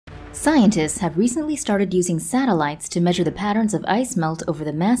Scientists have recently started using satellites to measure the patterns of ice melt over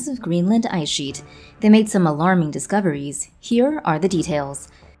the massive Greenland ice sheet. They made some alarming discoveries. Here are the details.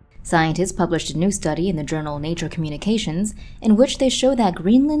 Scientists published a new study in the journal Nature Communications in which they show that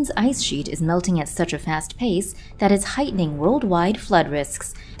Greenland's ice sheet is melting at such a fast pace that it's heightening worldwide flood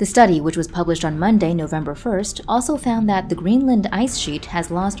risks. The study, which was published on Monday, November 1st, also found that the Greenland ice sheet has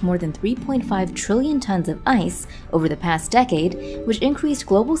lost more than 3.5 trillion tons of ice over the past decade, which increased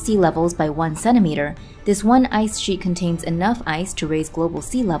global sea levels by 1 centimeter. This one ice sheet contains enough ice to raise global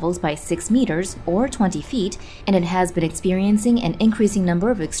sea levels by 6 meters, or 20 feet, and it has been experiencing an increasing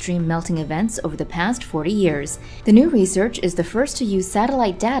number of extreme melting events over the past 40 years. The new research is the first to use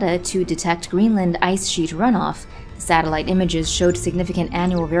satellite data to detect Greenland ice sheet runoff. The satellite images showed significant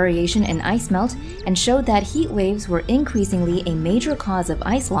annual variation in ice melt and showed that heat waves were increasingly a major cause of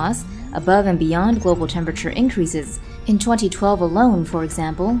ice loss above and beyond global temperature increases. In 2012 alone, for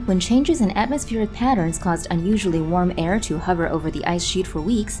example, when changes in atmospheric patterns caused unusually warm air to hover over the ice sheet for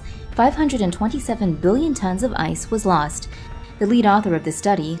weeks, 527 billion tons of ice was lost. The lead author of the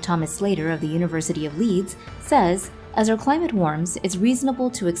study, Thomas Slater of the University of Leeds, says, "As our climate warms, it's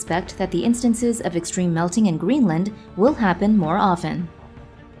reasonable to expect that the instances of extreme melting in Greenland will happen more often."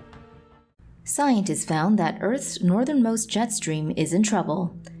 Scientists found that Earth's northernmost jet stream is in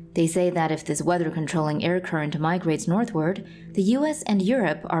trouble. They say that if this weather-controlling air current migrates northward, the US and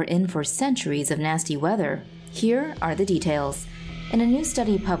Europe are in for centuries of nasty weather. Here are the details. In a new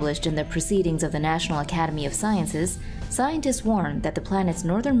study published in the Proceedings of the National Academy of Sciences, scientists warned that the planet's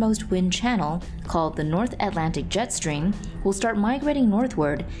northernmost wind channel, called the North Atlantic Jet Stream, will start migrating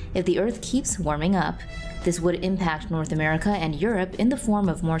northward if the Earth keeps warming up. This would impact North America and Europe in the form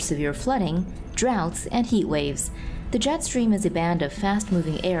of more severe flooding, droughts, and heat waves. The jet stream is a band of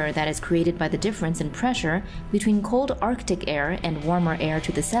fast-moving air that is created by the difference in pressure between cold Arctic air and warmer air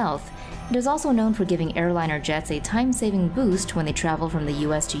to the south. It is also known for giving airliner jets a time-saving boost when they travel from the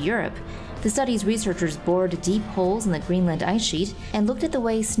US to Europe. The study's researchers bored deep holes in the Greenland ice sheet and looked at the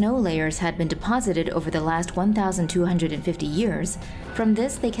way snow layers had been deposited over the last 1,250 years. From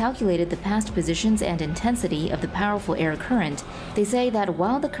this, they calculated the past positions and intensity of the powerful air current. They say that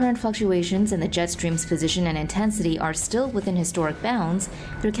while the current fluctuations in the jet stream's position and intensity are still within historic bounds,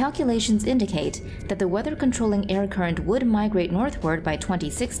 their calculations indicate that the weather-controlling air current would migrate northward by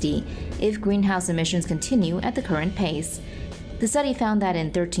 2060 if greenhouse emissions continue at the current pace. The study found that in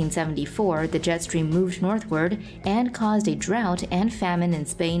 1374, the jet stream moved northward and caused a drought and famine in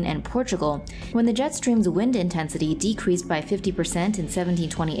Spain and Portugal. When the jet stream's wind intensity decreased by 50% in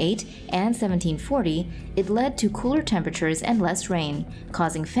 1728 and 1740, it led to cooler temperatures and less rain,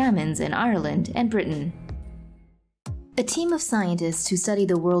 causing famines in Ireland and Britain. A team of scientists who study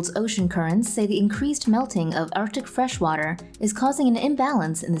the world's ocean currents say the increased melting of Arctic freshwater is causing an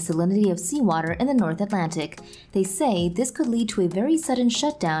imbalance in the salinity of seawater in the North Atlantic. They say this could lead to a very sudden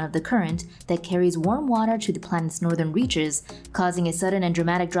shutdown of the current that carries warm water to the planet's northern reaches, causing a sudden and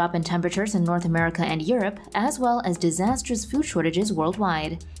dramatic drop in temperatures in North America and Europe, as well as disastrous food shortages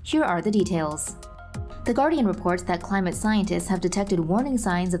worldwide. Here are the details. The Guardian reports that climate scientists have detected warning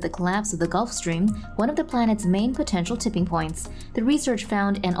signs of the collapse of the Gulf Stream, one of the planet's main potential tipping points. The research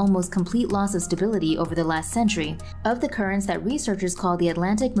found an almost complete loss of stability over the last century of the currents that researchers call the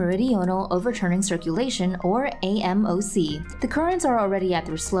Atlantic Meridional Overturning Circulation, or AMOC. The currents are already at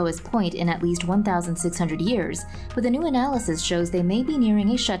their slowest point in at least 1,600 years, but the new analysis shows they may be nearing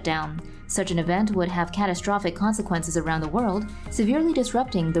a shutdown. Such an event would have catastrophic consequences around the world, severely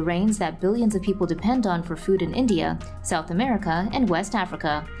disrupting the rains that billions of people depend on for food in India, South America, and West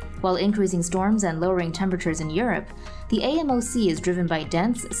Africa, while increasing storms and lowering temperatures in Europe. The AMOC is driven by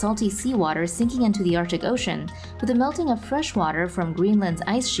dense, salty seawater sinking into the Arctic Ocean, but the melting of fresh water from Greenland's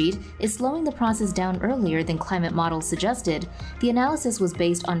ice sheet is slowing the process down earlier than climate models suggested. The analysis was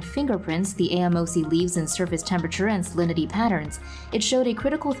based on fingerprints the AMOC leaves in surface temperature and salinity patterns. It showed a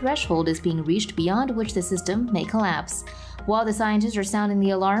critical threshold is being reached beyond which the system may collapse. While the scientists are sounding the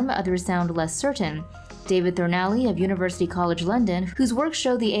alarm, others sound less certain. David Thornalley of University College London, whose work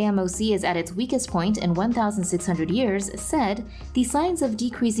showed the AMOC is at its weakest point in 1,600 years, said, "The signs of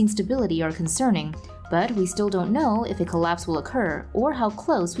decreasing stability are concerning, but we still don't know if a collapse will occur or how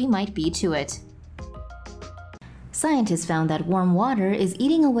close we might be to it." Scientists found that warm water is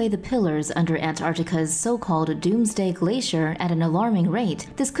eating away the pillars under Antarctica's so-called Doomsday Glacier at an alarming rate.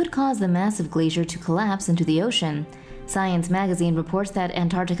 This could cause the massive glacier to collapse into the ocean. Science magazine reports that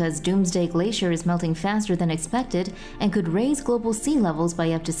Antarctica's Doomsday Glacier is melting faster than expected and could raise global sea levels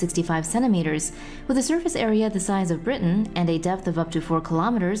by up to 65 centimeters. With a surface area the size of Britain and a depth of up to 4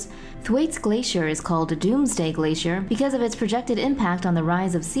 kilometers, Thwaites Glacier is called Doomsday Glacier because of its projected impact on the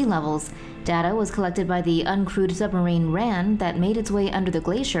rise of sea levels. Data was collected by the uncrewed submarine RAN that made its way under the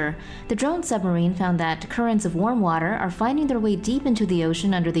glacier. The drone submarine found that currents of warm water are finding their way deep into the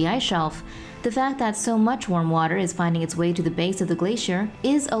ocean under the ice shelf. The fact that so much warm water is finding its way to the base of the glacier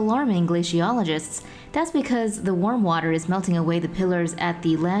is alarming glaciologists. That's because the warm water is melting away the pillars at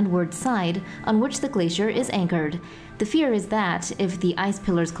the landward side on which the glacier is anchored. The fear is that, if the ice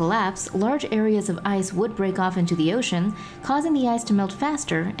pillars collapse, large areas of ice would break off into the ocean, causing the ice to melt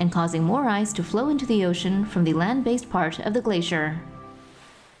faster and causing more ice to flow into the ocean from the land-based part of the glacier.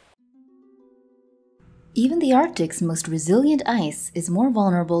 Even the Arctic's most resilient ice is more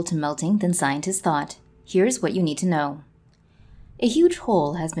vulnerable to melting than scientists thought. Here's what you need to know. A huge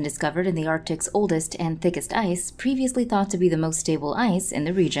hole has been discovered in the Arctic's oldest and thickest ice, previously thought to be the most stable ice in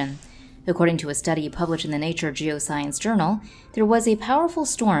the region. According to a study published in the Nature Geoscience journal, there was a powerful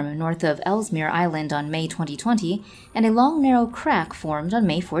storm north of Ellesmere Island on May 2020, and a long narrow crack formed on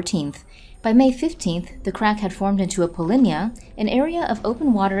May 14th. By May 15th, the crack had formed into a polynya, an area of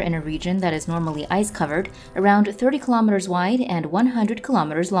open water in a region that is normally ice-covered, around 30 kilometers wide and 100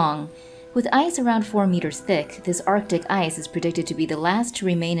 kilometers long. With ice around 4 meters thick, this Arctic ice is predicted to be the last to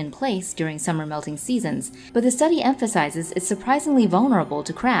remain in place during summer melting seasons, but the study emphasizes it's surprisingly vulnerable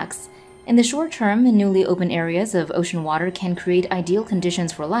to cracks. In the short term, newly open areas of ocean water can create ideal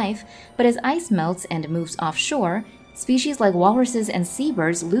conditions for life, but as ice melts and moves offshore, species like walruses and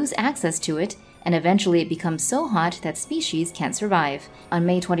seabirds lose access to it, and eventually it becomes so hot that species can't survive. On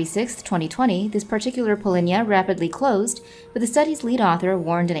May 26, 2020, this particular polynya rapidly closed, but the study's lead author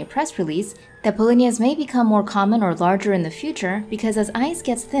warned in a press release that polynyas may become more common or larger in the future because as ice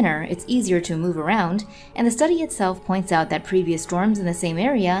gets thinner, it's easier to move around, and the study itself points out that previous storms in the same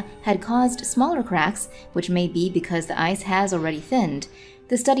area had caused smaller cracks, which may be because the ice has already thinned.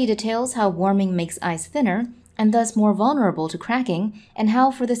 The study details how warming makes ice thinner, and thus more vulnerable to cracking, and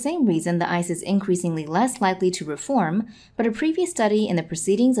how for the same reason the ice is increasingly less likely to reform, but a previous study in the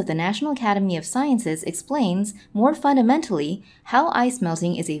Proceedings of the National Academy of Sciences explains, more fundamentally, how ice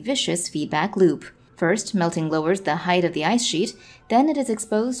melting is a vicious feedback loop. First, melting lowers the height of the ice sheet, then it is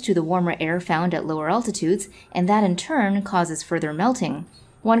exposed to the warmer air found at lower altitudes, and that in turn causes further melting.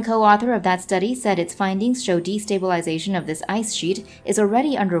 One co-author of that study said its findings show destabilization of this ice sheet is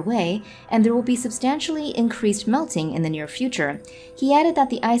already underway, and there will be substantially increased melting in the near future. He added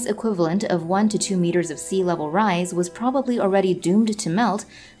that the ice equivalent of 1 to 2 meters of sea level rise was probably already doomed to melt,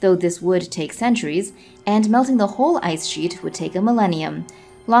 though this would take centuries, and melting the whole ice sheet would take a millennium.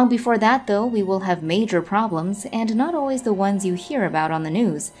 Long before that, though, we will have major problems, and not always the ones you hear about on the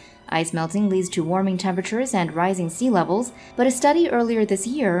news. Ice melting leads to warming temperatures and rising sea levels, but a study earlier this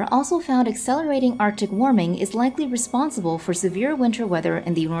year also found accelerating Arctic warming is likely responsible for severe winter weather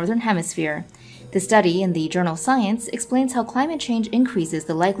in the Northern Hemisphere. The study in the journal Science explains how climate change increases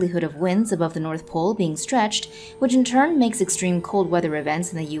the likelihood of winds above the North Pole being stretched, which in turn makes extreme cold weather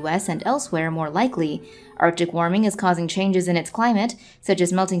events in the US and elsewhere more likely. Arctic warming is causing changes in its climate, such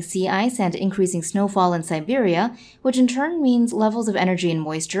as melting sea ice and increasing snowfall in Siberia, which in turn means levels of energy and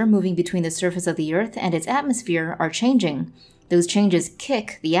moisture moving between the surface of the Earth and its atmosphere are changing. Those changes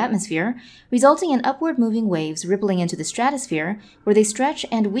kick the atmosphere, resulting in upward-moving waves rippling into the stratosphere, where they stretch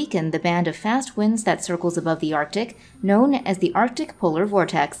and weaken the band of fast winds that circles above the Arctic, known as the Arctic Polar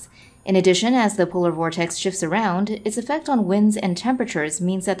Vortex. In addition, as the polar vortex shifts around, its effect on winds and temperatures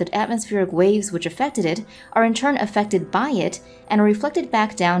means that the atmospheric waves which affected it are in turn affected by it and are reflected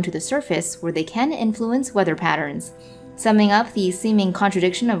back down to the surface, where they can influence weather patterns. Summing up the seeming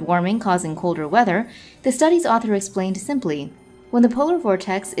contradiction of warming causing colder weather, the study's author explained simply, when the polar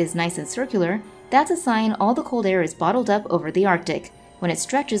vortex is nice and circular, that's a sign all the cold air is bottled up over the Arctic. When it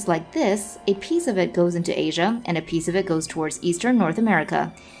stretches like this, a piece of it goes into Asia and a piece of it goes towards eastern North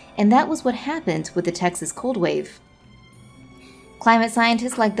America. And that was what happened with the Texas cold wave. Climate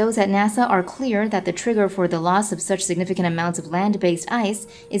scientists like those at NASA are clear that the trigger for the loss of such significant amounts of land-based ice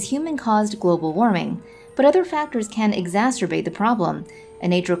is human-caused global warming. But other factors can exacerbate the problem. A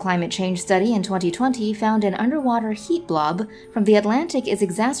Nature climate change study in 2020 found an underwater heat blob from the Atlantic is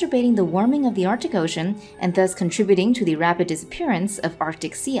exacerbating the warming of the Arctic Ocean and thus contributing to the rapid disappearance of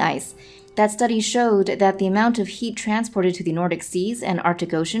Arctic sea ice. That study showed that the amount of heat transported to the Nordic seas and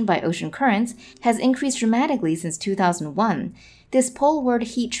Arctic Ocean by ocean currents has increased dramatically since 2001. This poleward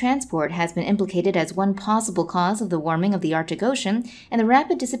heat transport has been implicated as one possible cause of the warming of the Arctic Ocean and the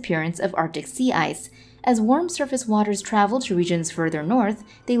rapid disappearance of Arctic sea ice. As warm surface waters travel to regions further north,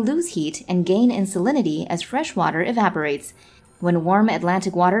 they lose heat and gain in salinity as fresh water evaporates. When warm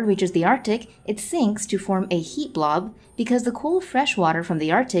Atlantic water reaches the Arctic, it sinks to form a heat blob because the cool fresh water from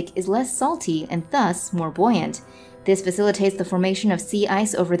the Arctic is less salty and thus more buoyant. This facilitates the formation of sea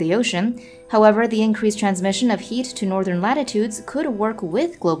ice over the ocean. However, the increased transmission of heat to northern latitudes could work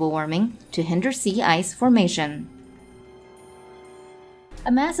with global warming to hinder sea ice formation.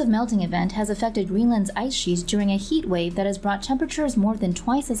 A massive melting event has affected Greenland's ice sheet during a heat wave that has brought temperatures more than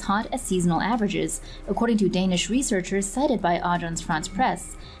twice as hot as seasonal averages, according to Danish researchers cited by Agence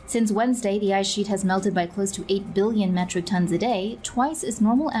France-Presse. Since Wednesday, the ice sheet has melted by close to 8 billion metric tons a day, twice its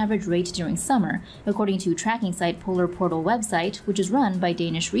normal average rate during summer, according to tracking site Polar Portal website, which is run by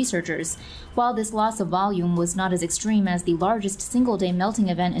Danish researchers. While this loss of volume was not as extreme as the largest single-day melting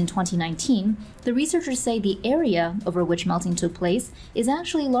event in 2019, the researchers say the area over which melting took place is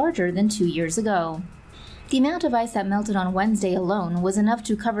actually larger than 2 years ago. The amount of ice that melted on Wednesday alone was enough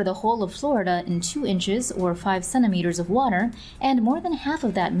to cover the whole of Florida in 2 inches or 5 centimeters of water, and more than half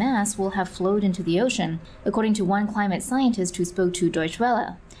of that mass will have flowed into the ocean, according to one climate scientist who spoke to Deutsche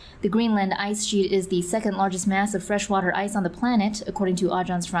Welle. The Greenland Ice Sheet is the second largest mass of freshwater ice on the planet, according to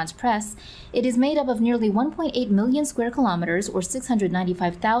Agence France-Presse. It is made up of nearly 1.8 million square kilometers or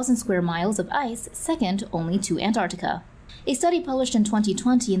 695,000 square miles of ice, second only to Antarctica. A study published in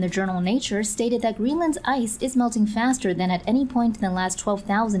 2020 in the journal Nature stated that Greenland's ice is melting faster than at any point in the last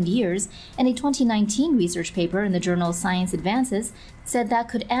 12,000 years, and a 2019 research paper in the journal Science Advances said that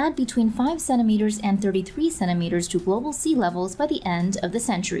could add between 5 centimeters and 33 centimeters to global sea levels by the end of the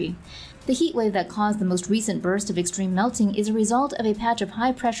century. The heat wave that caused the most recent burst of extreme melting is a result of a patch of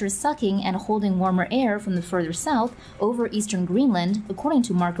high pressure sucking and holding warmer air from the further south over eastern Greenland, according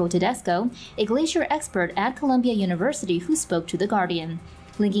to Marco Tedesco, a glacier expert at Columbia University who spoke to The Guardian.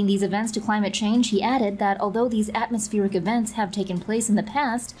 Linking these events to climate change, he added that although these atmospheric events have taken place in the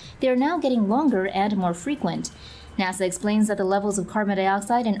past, they are now getting longer and more frequent. NASA explains that the levels of carbon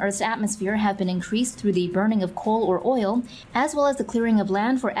dioxide in Earth's atmosphere have been increased through the burning of coal or oil, as well as the clearing of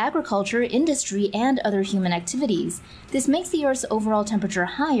land for agriculture, industry, and other human activities. This makes the Earth's overall temperature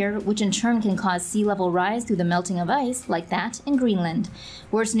higher, which in turn can cause sea level rise through the melting of ice, like that in Greenland.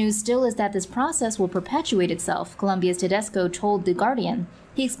 Worse news still is that this process will perpetuate itself, Columbia's Tedesco told The Guardian.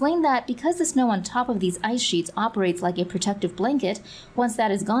 He explained that because the snow on top of these ice sheets operates like a protective blanket, once that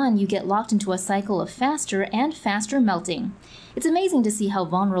is gone, you get locked into a cycle of faster and faster melting. It's amazing to see how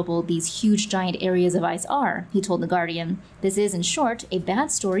vulnerable these huge giant areas of ice are, he told The Guardian. This is, in short, a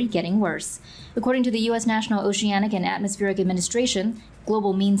bad story getting worse. According to the U.S. National Oceanic and Atmospheric Administration,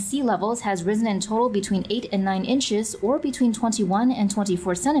 global mean sea levels has risen in total between 8 and 9 inches, or between 21 and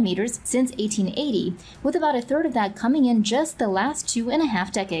 24 centimeters, since 1880, with about a third of that coming in just the last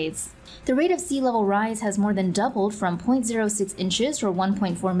 2.5 decades. The rate of sea level rise has more than doubled from 0.06 inches or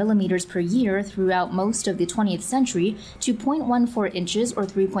 1.4 millimeters per year throughout most of the 20th century to 0.14 inches or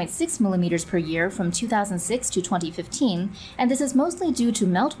 3.6 millimeters per year from 2006 to 2015, and this is mostly due to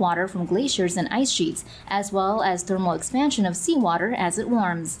meltwater from glaciers and ice sheets, as well as thermal expansion of seawater as it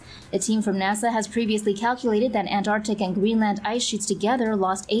warms. A team from NASA has previously calculated that Antarctic and Greenland ice sheets together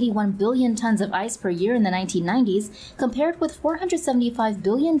lost 81 billion tons of ice per year in the 1990s, compared with 475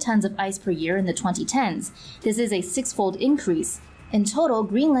 billion tons of ice per year in the 2010s. This is a 6-fold increase. In total,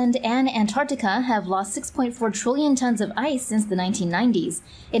 Greenland and Antarctica have lost 6.4 trillion tons of ice since the 1990s.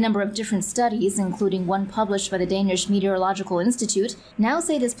 A number of different studies, including one published by the Danish Meteorological Institute, now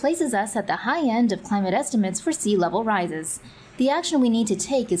say this places us at the high end of climate estimates for sea level rises. The action we need to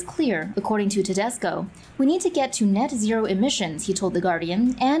take is clear, according to Tedesco. We need to get to net zero emissions, he told The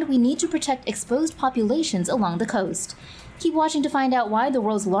Guardian, and we need to protect exposed populations along the coast. Keep watching to find out why the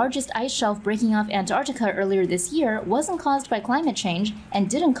world's largest ice shelf breaking off Antarctica earlier this year wasn't caused by climate change and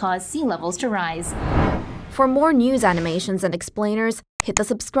didn't cause sea levels to rise. For more news animations and explainers, hit the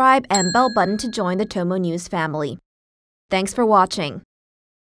subscribe and bell button to join the TomoNews family. Thanks for watching.